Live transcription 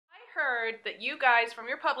heard that you guys, from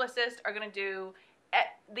your publicist, are going to do...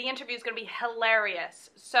 The interview is going to be hilarious.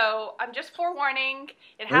 So I'm just forewarning.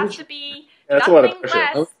 It has to be nothing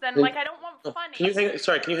less than, like, I don't want funny. Can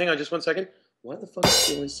you hang on just 1 second? Why the fuck is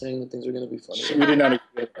she always saying that things are going to be funny? We did not agree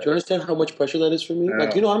with that. Do you understand how much pressure that is for me? No.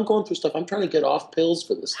 Like, I'm going through stuff. I'm trying to get off pills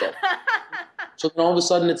for this stuff. So then all of a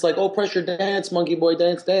sudden it's like, oh, pressure, dance, monkey boy,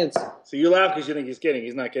 dance, dance. So you laugh because you think he's kidding.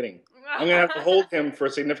 He's not kidding. I'm going to have to hold him for a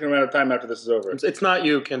significant amount of time after this is over. It's not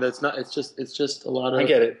you, Kenda. It's not. It's just a lot of... I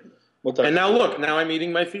get it. And now look, now I'm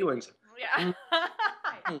eating my feelings. Yeah.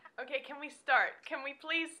 Okay, can we start? Can we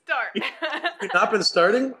please start? You've not been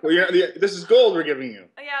starting? Well, this is gold we're giving you.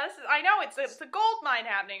 Yeah, I know, it's a gold mine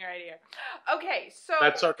happening right here. Okay, so...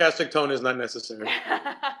 That sarcastic tone is not necessary.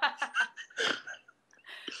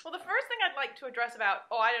 Well, the first thing I'd like to address about,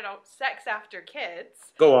 sex after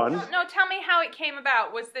kids. Go on. No, tell me how it came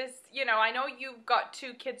about. Was this, I know you've got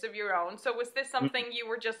 2 kids of your own, so was this something you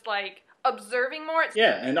were just, like, observing more?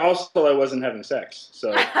 Yeah, and also I wasn't having sex,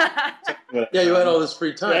 so... Yeah, you had all this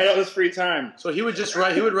free time. I had all this free time. So he would just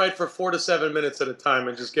write, he would write for 4 to 7 minutes at a time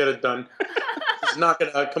and just get it done. He's not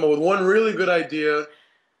going to come up with one really good idea,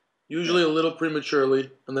 usually a little prematurely,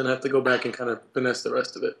 and then have to go back and kind of finesse the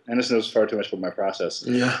rest of it. Ennis knows far too much about my process.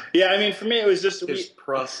 Yeah. Yeah, I mean, for me, it was just... His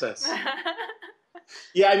process.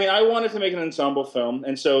 Yeah, I mean, I wanted to make an ensemble film,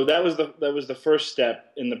 and so that was the first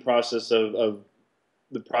step in the process of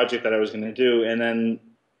the project that I was going to do, and then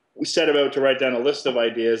we set about to write down a list of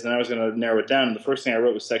ideas, and I was going to narrow it down, and the first thing I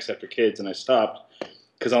wrote was Sex After Kids, and I stopped,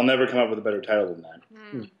 because I'll never come up with a better title than that.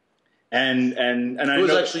 Mm. And I It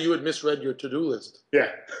was know, actually, you had misread your to-do list.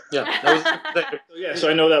 Yeah. Yeah. That was, So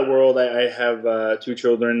I know that world. I have 2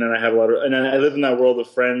 children, and I have a lot of, and I live in that world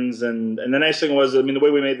of friends, and the nice thing was, I mean, the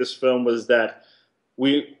way we made this film was that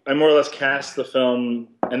I more or less cast the film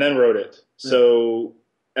and then wrote it. So,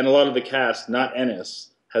 and a lot of the cast, not Ennis,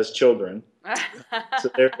 has children. So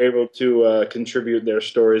they're able to contribute their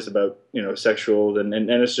stories about, sexual, and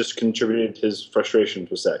Ennis just contributed his frustrations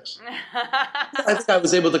with sex. I think I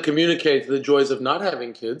was able to communicate the joys of not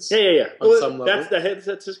having kids. Yeah. On some level.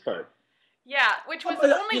 That's his part. Yeah, which was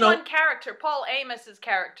only one character. Paul Amos's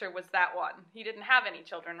character was that one. He didn't have any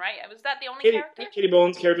children, right? Was that the only character? Katie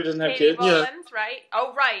Boland's character doesn't have kids. Katie Boland's, right?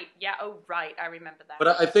 Oh, right. Yeah, right. I remember that.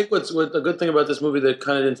 But I think what a good thing about this movie that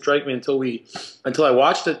kind of didn't strike me until I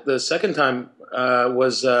watched it the second time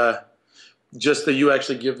was just that you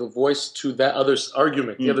actually give a voice to that other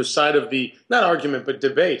argument, the other side of the, not argument, but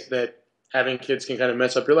debate that having kids can kind of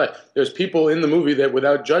mess up your life. There's people in the movie that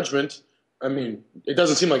without judgment, I mean, it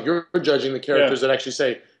doesn't seem like you're judging the characters that actually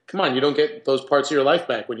say, come on, you don't get those parts of your life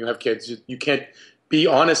back when you have kids. You can't be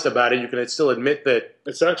honest about it. You can still admit that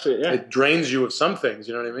it's actually, it drains you of some things.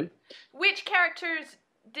 You know what I mean? Which characters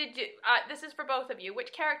did you, this is for both of you,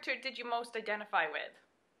 which character did you most identify with?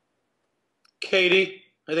 Katie.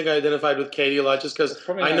 I think I identified with Katie a lot just because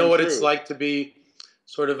I know what it's like to be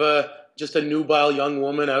sort of just a nubile young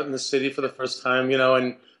woman out in the city for the first time,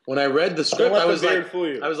 and when I read the script, I was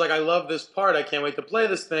like, I love this part. I can't wait to play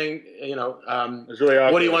this thing. It's really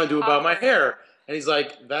awkward. What do you want to do about my hair? And he's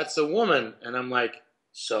like, that's a woman. And I'm like,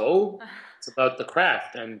 so? It's about the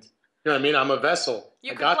craft. And, you know what I mean? I'm a vessel.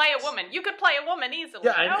 You could play a woman. You could play a woman easily.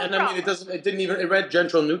 Yeah, and I mean, it read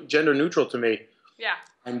gender neutral to me. Yeah.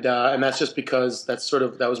 And that's just because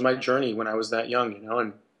that was my journey when I was that young, And,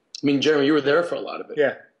 I mean, Jeremy, you were there for a lot of it.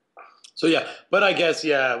 Yeah. So yeah, but I guess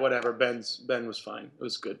whatever. Ben was fine. It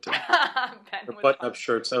was good. Button-up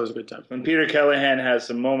shirts. That was a good time. When Peter Callahan has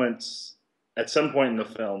some moments at some point in the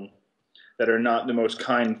film that are not the most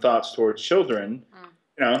kind thoughts towards children,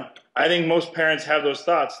 I think most parents have those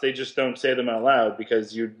thoughts. They just don't say them out loud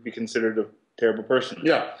because you'd be considered a terrible person.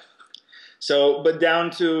 Yeah. So, but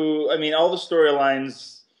down to, I mean, all the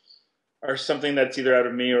storylines are something that's either out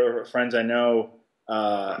of me or friends I know.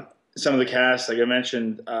 Some of the cast, like I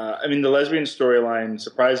mentioned, I mean, the lesbian storyline,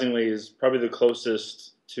 surprisingly, is probably the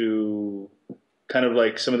closest to kind of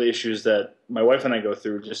like some of the issues that my wife and I go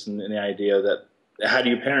through, just in the idea that how do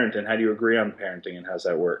you parent and how do you agree on parenting and how's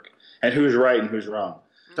that work? And who's right and who's wrong?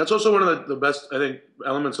 That's also one of the best, I think,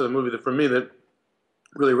 elements of the movie that for me that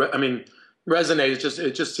really, resonated.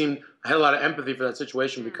 It just seemed, I had a lot of empathy for that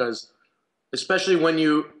situation because especially when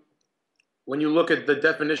you look at the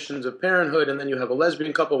definitions of parenthood, and then you have a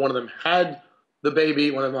lesbian couple, one of them had the baby,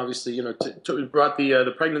 one of them obviously, brought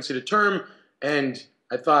the pregnancy to term, and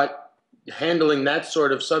I thought handling that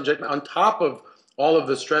sort of subject on top of all of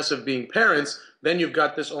the stress of being parents, then you've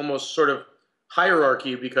got this almost sort of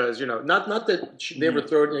hierarchy because, not that they ever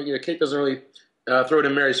throw it, Kate doesn't really throw it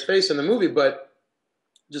in Mary's face in the movie, but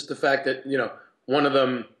just the fact that, one of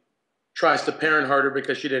them tries to parent harder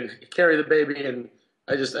because she didn't carry the baby, and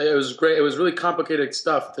it was great. It was really complicated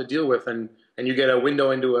stuff to deal with, and you get a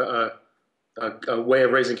window into a way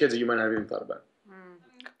of raising kids that you might not have even thought about.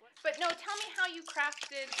 But no, tell me how you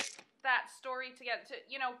crafted that story together to,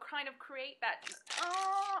 kind of create that.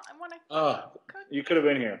 Oh, I want to. You could have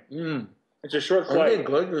been here. It's a short flight. Okay,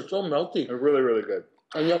 good. It's so melty. They're really, really good.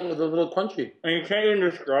 And yet with a little crunchy. And you can't even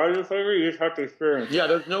describe the flavor. You just have to experience. Yeah,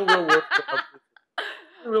 there's no real word.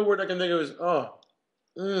 The real word I can think of is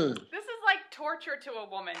This is like torture to a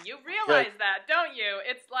woman. You realize that, don't you?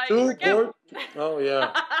 It's like oh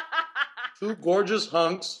yeah, 2 gorgeous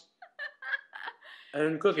hunks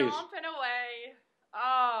and cookies. Chomping away.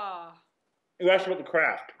 Oh. You asked about the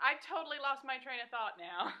craft. I totally lost my train of thought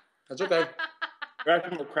now. That's okay. You asked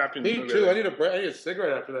about crafting. Me too. I need a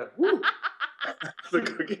cigarette after that. Woo. The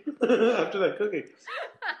cookie. After that cookie.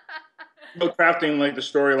 About crafting like the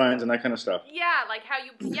storylines and that kind of stuff. Yeah, like how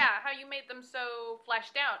you made them so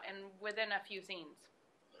fleshed out and within a few scenes.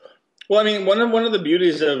 Well, I mean, one of the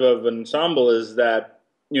beauties of an ensemble is that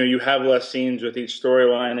you have less scenes with each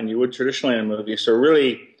storyline than you would traditionally in a movie. So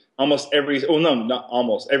really, every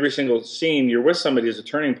single scene you're with somebody is a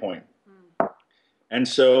turning point. And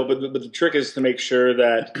so, but the trick is to make sure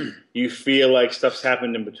that you feel like stuff's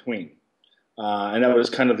happened in between. And that was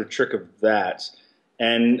kind of the trick of that.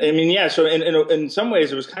 And I mean, yeah, so in some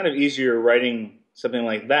ways it was kind of easier writing something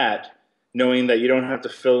like that, knowing that you don't have to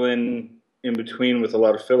fill in between with a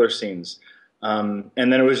lot of filler scenes. And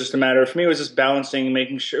then it was just a matter of, for me, it was just balancing,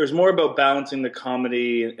 making sure, it was more about balancing the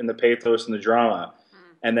comedy and the pathos and the drama.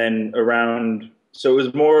 And then so it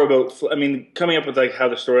was more about, I mean, coming up with like how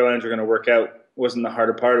the storylines were going to work out wasn't the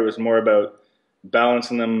harder part. It was more about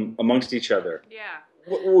balancing them amongst each other. Yeah.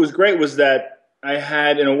 What was great was that I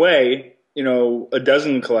had, in a way, a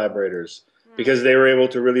dozen collaborators because they were able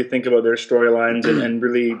to really think about their storylines and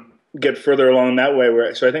really get further along that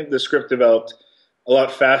way. So I think the script developed a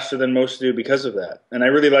lot faster than most do because of that. And I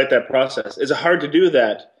really like that process. It's hard to do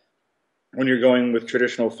that when you're going with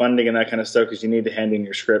traditional funding and that kind of stuff because you need to hand in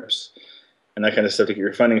your scripts and that kind of stuff to get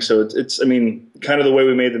your funding. So it's I mean, kind of the way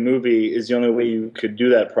we made the movie is the only way you could do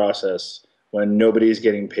that process when nobody's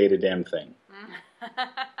getting paid a damn thing.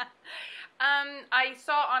 I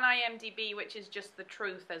saw on IMDb, which is just the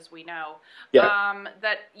truth as we know,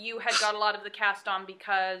 that you had got a lot of the cast on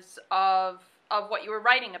because of what you were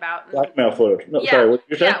writing about. Blackmail footage. No, sorry, what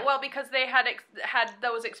did you say? Yeah, well, because they had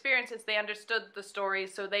those experiences, they understood the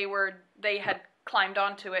stories, so they had climbed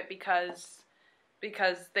onto it because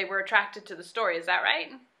they were attracted to the story. Is that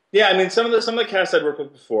right? Yeah, I mean, some of the cast I'd worked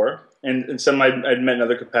with before, and some I'd met in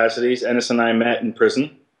other capacities. Ennis and I met in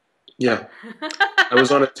prison. Yeah, I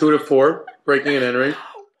was on a 2 to 4, breaking and entering.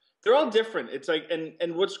 They're all different. It's like,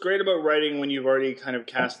 and what's great about writing when you've already kind of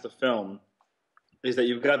cast the film is that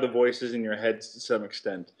you've got the voices in your head to some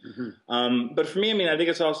extent. But for me, I mean, I think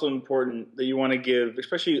it's also important that you want to give,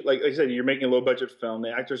 especially like I said, you're making a low budget film.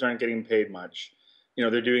 The actors aren't getting paid much.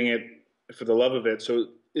 They're doing it for the love of it. So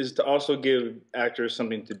is to also give actors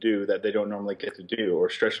something to do that they don't normally get to do or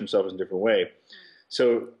stretch themselves in a different way.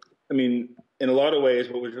 So, I mean, in a lot of ways,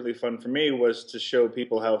 what was really fun for me was to show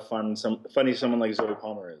people how funny someone like Zoe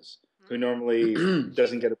Palmer is, who normally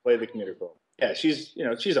doesn't get to play the comedic role. Yeah, she's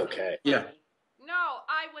okay. Yeah. No,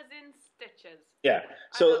 I was in stitches. Yeah.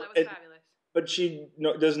 So I thought that was fabulous. But she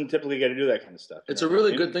doesn't typically get to do that kind of stuff. It's a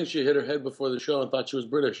really good thing she hit her head before the show and thought she was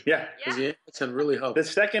British. Yeah. Because the accent really helped. The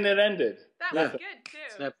second it ended. That was good, too.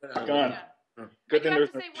 Snapped it out. Gone. Yeah. Good thing I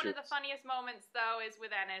have to there's say, no one of the funniest moments, though, is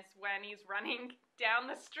with Ennis when he's running down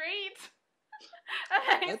the street.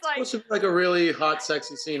 That's supposed to be like a really hot,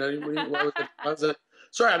 sexy scene.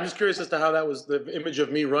 Sorry, I'm just curious as to how that was. The image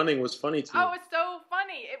of me running was funny to you. Oh, it's so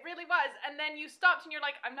funny. It really was. And then you stopped and you're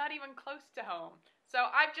like, I'm not even close to home. So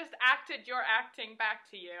I've just acted your acting back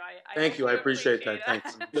to you. Thank you. I appreciate that.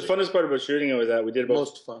 Thanks. The funnest part about shooting it was that we did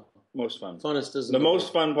most fun. Most fun. Funnest is the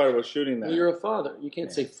most fun part about shooting that. Well, you're a father. You can't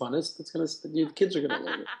say funnest. Your kids are gonna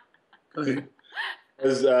love it. Go ahead.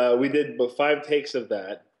 Because we did about 5 takes of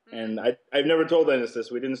that, and I've never told Ennis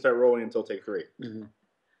this. We didn't start rolling until take 3.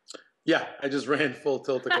 Yeah, I just ran full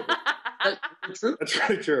tilt. That's true. That's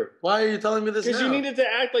really true. Why are you telling me this now? Because you needed to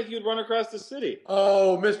act like you'd run across the city.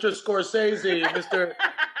 Oh, Mr. Scorsese, Mr.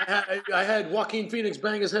 I had Joaquin Phoenix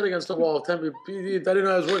bang his head against the wall. I didn't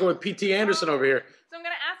know I was working with P.T. Anderson over here. So I'm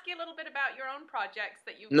going to ask you a little bit about your own projects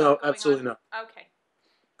that you've No, got going absolutely on. not. Okay.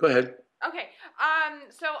 Go ahead. Okay.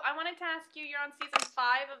 So I wanted to ask you, you're on season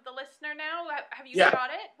 5 of The Listener now. Have you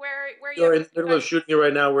shot it? Where you? We're in the middle of shooting it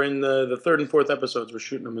right now. We're in the 3rd and 4th episodes. We're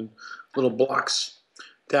shooting them in little blocks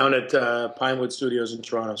down at Pinewood Studios in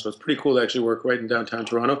Toronto. So it's pretty cool to actually work right in downtown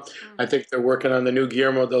Toronto. I think they're working on the new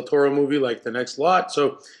Guillermo del Toro movie, like the next lot.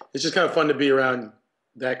 So it's just kind of fun to be around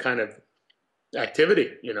that kind of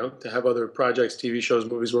activity, you know, to have other projects, TV shows,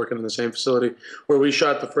 movies working in the same facility. Where we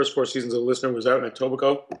shot the first 4 seasons of The Listener was out in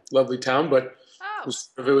Etobicoke, lovely town, but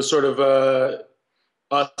it was sort of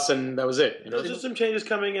us, and that was it. You know, there's just some changes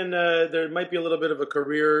coming, and there might be a little bit of a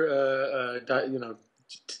career,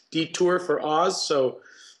 detour for Oz. So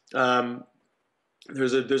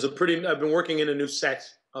there's a pretty. I've been working in a new set.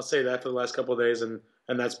 I'll say that for the last couple of days, and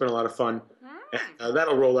that's been a lot of fun. And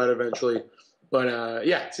that'll roll out eventually. But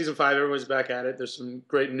yeah, season 5, everyone's back at it. There's some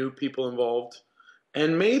great new people involved,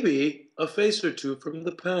 and maybe a face or two from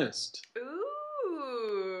the past.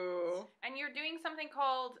 Ooh! And you're doing something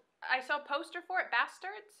called, I saw a poster for it,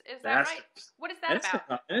 Bastards? Is that right? What is that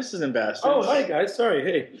about? This isn't Bastards. Oh, hi guys.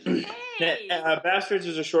 Sorry. Hey. Bastards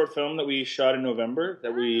is a short film that we shot in November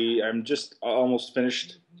that I'm just almost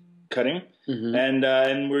finished cutting, and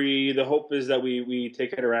the hope is that we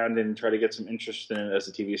take it around and try to get some interest in it as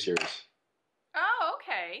a TV series. Oh,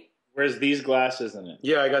 okay. Where's these glasses in it?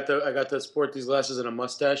 Yeah, I got to sport these glasses and a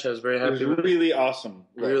mustache. I was very happy. It was really awesome.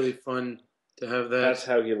 Really fun to have that. That's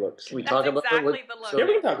how he looks. Can we talk about exactly it? The look. Yeah,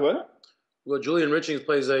 we can talk about it. Well, Julian Richings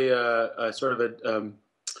plays a sort of an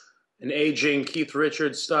aging Keith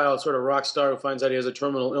Richards style sort of rock star who finds out he has a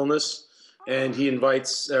terminal illness, and he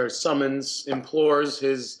invites or implores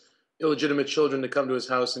his illegitimate children to come to his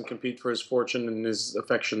house and compete for his fortune and his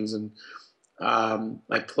affections. And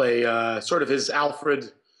I play sort of his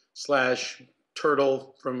Alfred /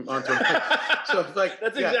 Turtle from Entourage. So like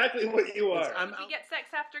that's exactly what you are. Do you get Sex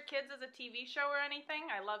After Kids as a TV show or anything?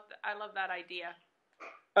 I love that idea.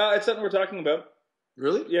 It's something we're talking about.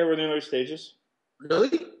 Really? Yeah, we're in the early stages. Really?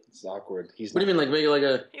 It's awkward. What do you mean, like make it like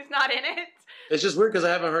a? He's not in it. It's just weird because I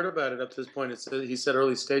haven't heard about it up to this point. He said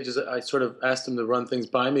early stages. I sort of asked him to run things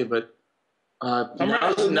by me, but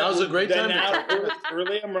now's a great time. Now,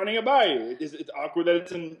 early, I'm running it by you. It's awkward that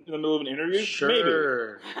it's in the middle of an interview.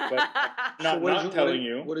 Sure. Maybe. But not telling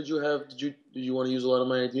you. What did you have? Did you want to use a lot of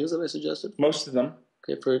my ideas that I suggested? Most of them.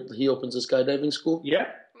 Okay. He opens a skydiving school. Yeah.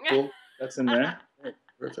 Cool. That's in there.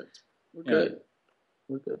 Perfect. We're good.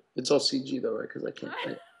 We're good. It's all CG though, right? Because I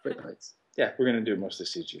can't break heights. Yeah, we're gonna do mostly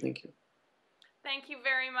CG. Thank you. Thank you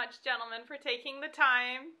very much, gentlemen, for taking the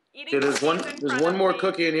time. There's one more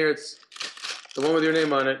cookie in here. It's the one with your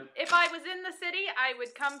name on it. If I was in the city, I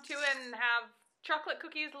would come to and have chocolate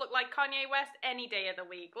cookies look like Kanye West any day of the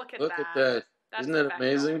week. Look at that. Isn't that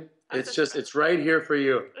amazing? It's right here for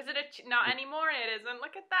you. Is it not anymore? It isn't.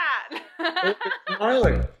 Look at that. It's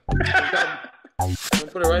smiling. I'm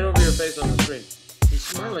gonna put it right over your face on the screen. He's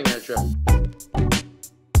smiling at you.